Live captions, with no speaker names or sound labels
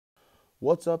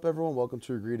What's up, everyone? Welcome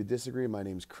to Agree to Disagree. My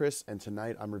name's Chris, and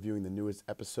tonight I'm reviewing the newest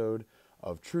episode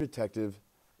of True Detective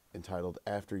entitled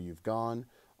After You've Gone.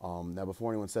 Now,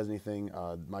 before anyone says anything,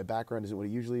 my background isn't what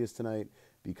it usually is tonight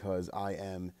because I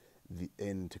am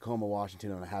in Tacoma,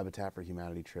 Washington on a Habitat for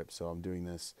Humanity trip, so I'm doing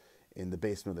this in the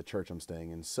basement of the church I'm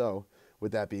staying in. So,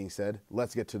 with that being said,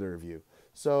 let's get to the review.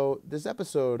 So, this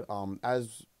episode,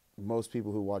 as most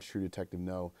people who watch True Detective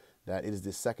know, that it is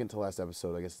the second to last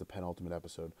episode. I guess the penultimate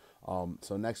episode.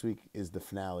 So next week is the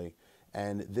finale,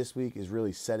 and this week is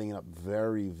really setting it up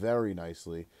very, very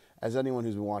nicely. As anyone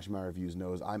who's been watching my reviews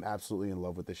knows, I'm absolutely in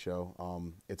love with the show.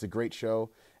 It's a great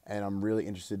show, and I'm really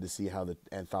interested to see how the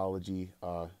anthology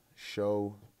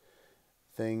show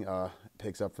thing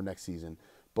picks up for next season.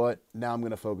 But now I'm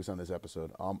going to focus on this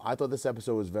episode. I thought this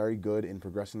episode was very good in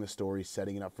progressing the story,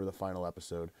 setting it up for the final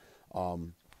episode.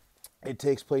 It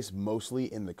takes place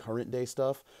mostly in the current day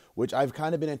stuff, which I've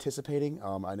kind of been anticipating.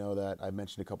 I know that I've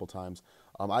mentioned a couple times.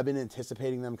 I've been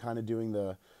anticipating them kind of doing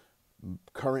the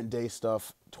current day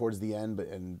stuff towards the end, but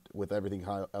and with everything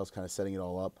else kind of setting it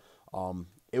all up.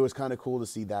 It was kind of cool to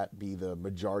see that be the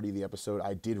majority of the episode.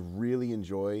 I did really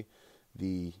enjoy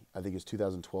I think it's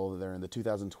 2012 there, in the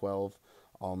 2012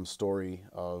 story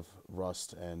of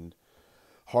Rust and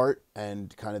Hart,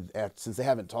 and kind of since they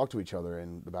haven't talked to each other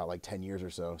in about like 10 years or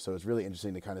so. So it's really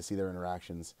interesting to kind of see their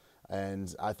interactions.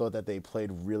 And I thought that they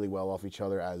played really well off each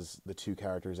other as the two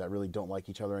characters that really don't like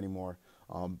each other anymore.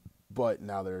 But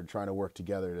now they're trying to work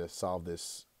together to solve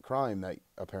this crime that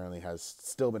apparently has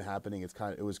still been happening.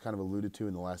 It was kind of alluded to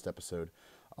in the last episode,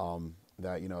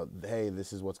 that, hey,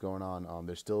 this is what's going on.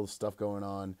 There's still stuff going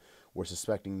on. We're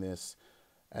suspecting this.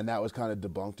 And that was kind of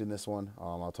debunked in this one.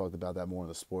 I'll talk about that more in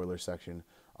the spoiler section.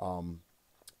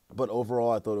 But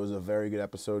overall, I thought it was a very good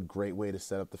episode. Great way to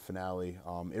set up the finale.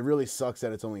 It really sucks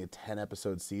that it's only a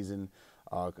 10-episode season.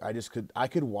 I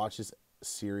could watch this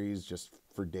series just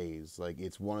for days. Like,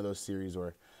 it's one of those series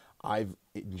where I've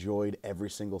enjoyed every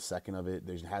single second of it.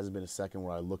 There hasn't been a second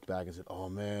where I looked back and said, oh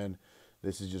man,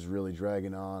 this is just really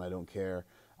dragging on. I don't care.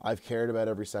 I've cared about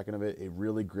every second of it. It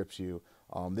really grips you.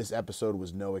 This episode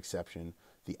was no exception.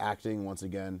 The acting, once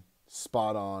again,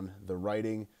 spot on. The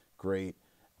writing, great.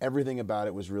 Everything about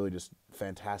it was really just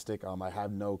fantastic. I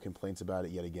have no complaints about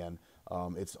it yet again.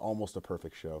 It's almost a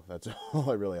perfect show. That's all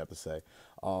I really have to say.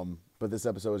 But this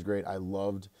episode was great. I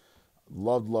loved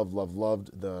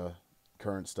the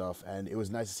current stuff. And it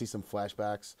was nice to see some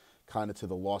flashbacks kind of to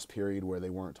the lost period where they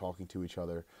weren't talking to each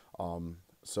other.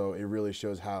 So it really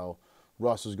shows how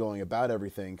Russ was going about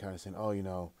everything, kind of saying,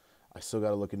 oh, I still got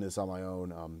to look into this on my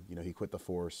own. He quit the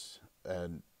force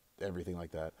and everything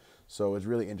like that. So it's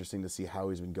really interesting to see how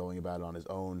he's been going about it on his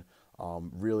own,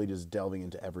 really just delving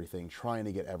into everything, trying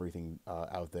to get everything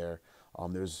out there.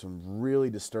 There's some really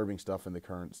disturbing stuff in the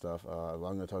current stuff. I'm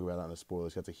going to talk about that in the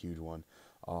spoilers. That's a huge one.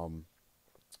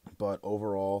 But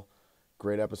overall,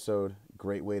 great episode,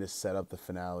 great way to set up the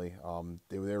finale.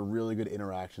 There were really good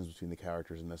interactions between the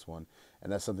characters in this one,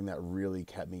 and that's something that really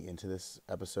kept me into this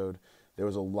episode. There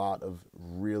was a lot of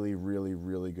really, really,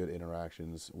 really good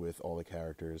interactions with all the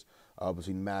characters,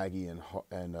 between Maggie and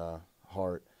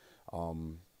Hart,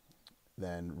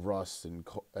 then Russ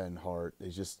and Hart.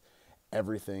 It's just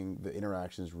everything. The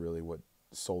interactions really what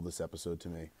sold this episode to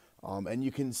me. And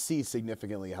you can see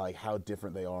significantly how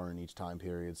different they are in each time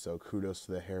period. So kudos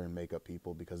to the hair and makeup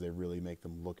people because they really make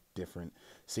them look different,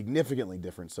 significantly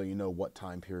different, so you know what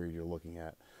time period you're looking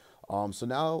at.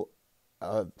 So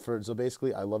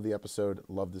basically, I love the episode,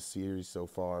 love the series so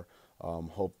far.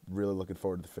 Really looking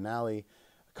forward to the finale.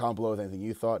 Comment below with anything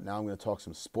you thought. Now I'm going to talk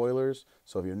some spoilers.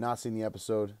 So if you're not seeing the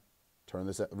episode, turn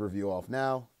this review off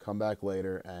now. Come back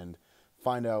later and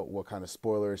find out what kind of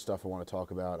spoiler stuff I want to talk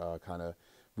about. Kind of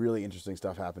really interesting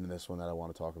stuff happened in this one that I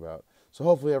want to talk about. So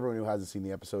hopefully everyone who hasn't seen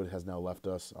the episode has now left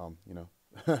us.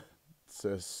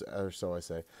 So I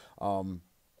say.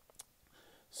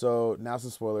 So now some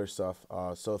spoiler stuff.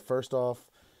 So first off,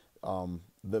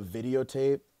 the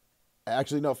videotape.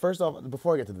 Actually, no. First off,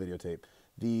 before I get to the videotape,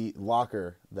 the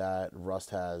locker that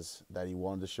Rust has that he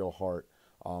wanted to show Hart.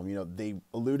 They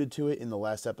alluded to it in the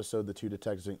last episode. The two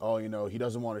detectives saying, "Oh, he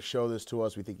doesn't want to show this to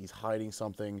us. We think he's hiding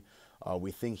something. We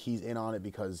think he's in on it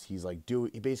because he's like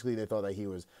Basically, they thought that he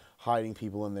was hiding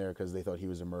people in there because they thought he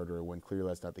was a murderer. When clearly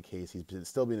that's not the case. He's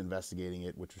still been investigating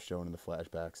it, which was shown in the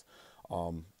flashbacks.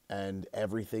 And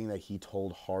everything that he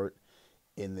told Hart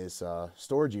in this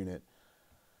storage unit,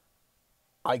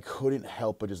 I couldn't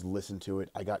help but just listen to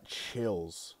it. I got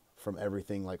chills from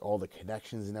everything, like all the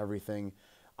connections and everything.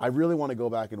 I really want to go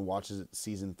back and watch this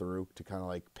season through to kind of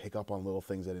like pick up on little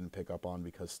things I didn't pick up on,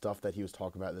 because stuff that he was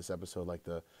talking about in this episode, like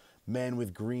the man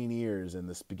with green ears and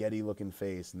the spaghetti looking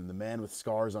face, and the man with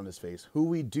scars on his face, who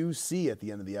we do see at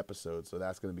the end of the episode. So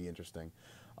that's going to be interesting,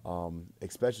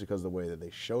 especially because of the way that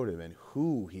they showed him and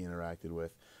who he interacted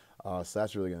with. So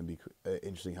that's really going to be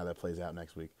interesting how that plays out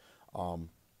next week.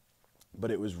 But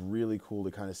it was really cool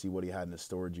to kind of see what he had in his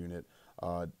storage unit.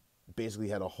 Basically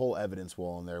had a whole evidence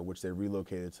wall in there, which they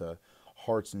relocated to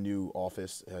Hart's new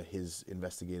office, his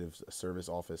investigative service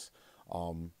office.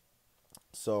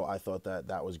 So I thought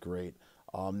that was great.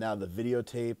 Now the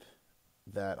videotape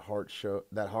that Hart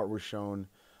was shown,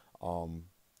 I'm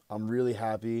really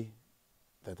happy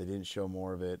that they didn't show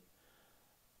more of it.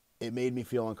 It made me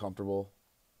feel uncomfortable,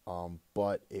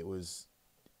 but it was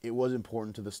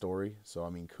important to the story. So I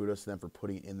mean, kudos to them for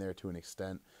putting it in there to an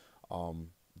extent.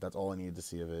 That's all I needed to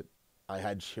see of it. I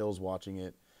had chills watching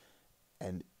it,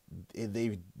 and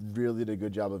they really did a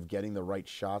good job of getting the right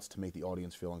shots to make the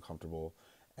audience feel uncomfortable.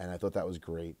 And I thought that was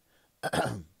great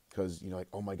because, like,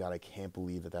 oh my God, I can't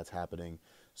believe that that's happening.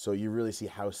 So you really see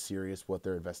how serious what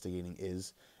they're investigating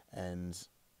is. And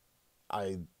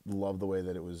I love the way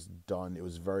that it was done. It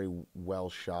was very well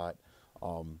shot,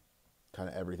 kind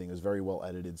of everything. It was very well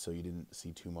edited, so you didn't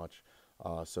see too much.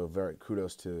 So very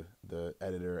kudos to the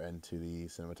editor and to the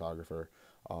cinematographer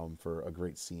for a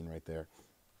great scene right there.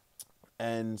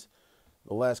 And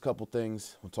the last couple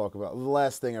things we'll talk about. The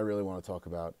last thing I really want to talk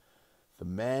about. The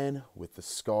man with the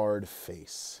scarred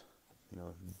face.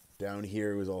 Down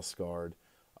here he was all scarred.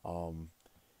 The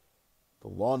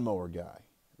lawnmower guy.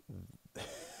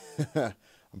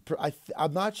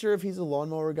 I'm not sure if he's a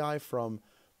lawnmower guy from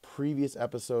previous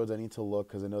episodes. I need to look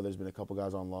because I know there's been a couple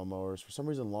guys on lawnmowers. For some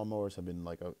reason, lawnmowers have been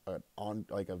like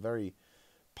a very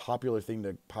popular thing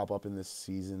to pop up in this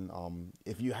season.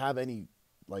 If you have any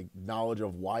knowledge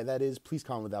of why that is, please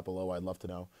comment that below. I'd love to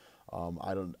know.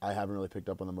 I haven't really picked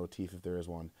up on the motif if there is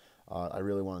one. I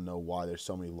really want to know why there's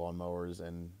so many lawnmowers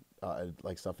and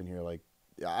stuff in here.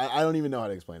 I don't even know how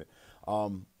to explain it.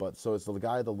 But so it's the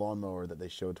guy at the lawnmower that they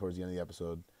showed towards the end of the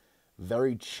episode.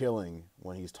 Very chilling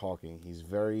when he's talking. He's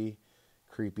very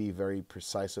creepy, very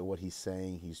precise at what he's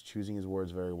saying. He's choosing his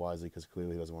words very wisely because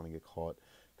clearly he doesn't want to get caught.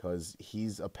 Because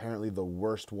he's apparently the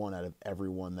worst one out of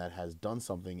everyone that has done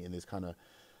something in this kind of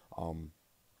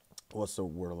what's the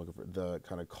word I'm looking for? The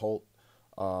kind of cult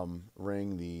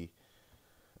ring, the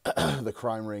the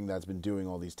crime ring that's been doing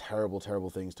all these terrible, terrible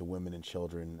things to women and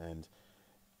children. And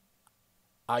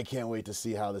I can't wait to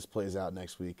see how this plays out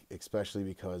next week, especially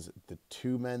because the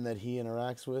two men that he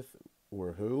interacts with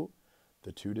were who?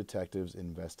 The two detectives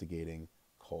investigating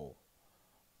Cole.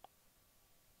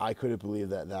 I couldn't believe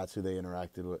that that's who they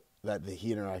interacted with, that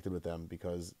he interacted with them,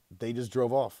 because they just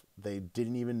drove off. They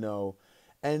didn't even know.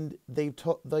 And they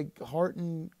Hart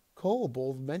and Cole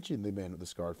both mentioned the man with the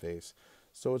scarred face.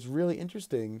 So it's really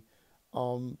interesting,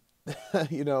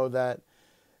 that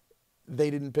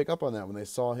they didn't pick up on that when they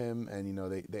saw him. And,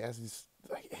 they asked these,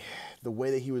 the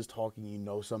way that he was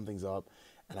talking, something's up.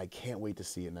 And I can't wait to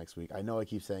see it next week. I know I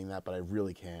keep saying that, but I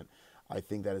really can't. I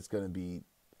think that it's going to be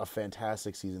a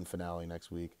fantastic season finale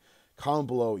next week. Comment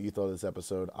below what you thought of this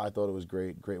episode. I thought it was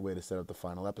great. Great way to set up the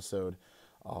final episode.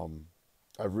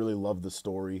 I really love the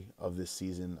story of this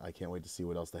season. I can't wait to see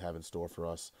what else they have in store for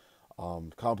us.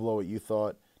 Comment below what you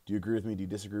thought. Do you agree with me? Do you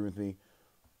disagree with me?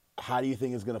 How do you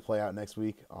think it's going to play out next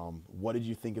week? What did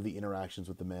you think of the interactions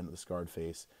with the man with the scarred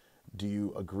face? Do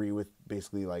you agree with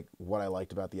basically what I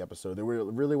liked about the episode? There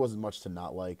really wasn't much to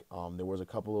not like. There was a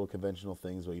couple little conventional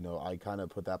things, but I kind of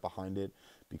put that behind it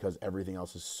because everything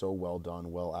else is so well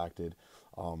done, well acted.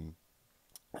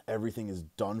 Everything is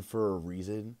done for a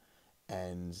reason,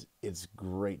 and it's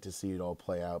great to see it all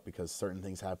play out because certain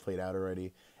things have played out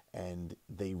already, and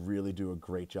they really do a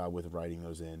great job with writing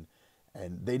those in,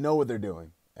 and they know what they're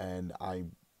doing. And I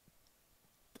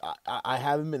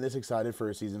haven't been this excited for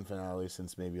a season finale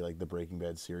since maybe the Breaking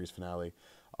Bad series finale.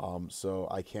 So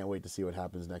I can't wait to see what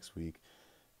happens next week.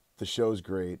 The show's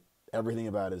great. Everything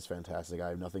about it is fantastic. I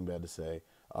have nothing bad to say.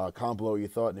 Comment below what you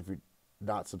thought, and if you're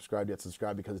not subscribed yet,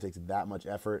 subscribe because it takes that much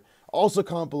effort. Also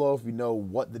comment below if you know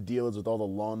what the deal is with all the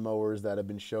lawnmowers that have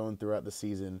been shown throughout the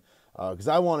season, because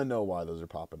I want to know why those are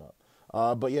popping up.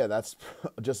 But yeah, that's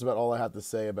just about all I have to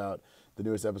say about the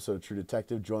newest episode of True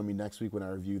Detective. Join me next week when I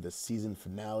review the season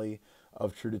finale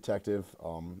of True Detective.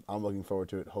 I'm looking forward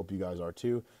to it. Hope you guys are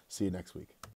too. See you next week.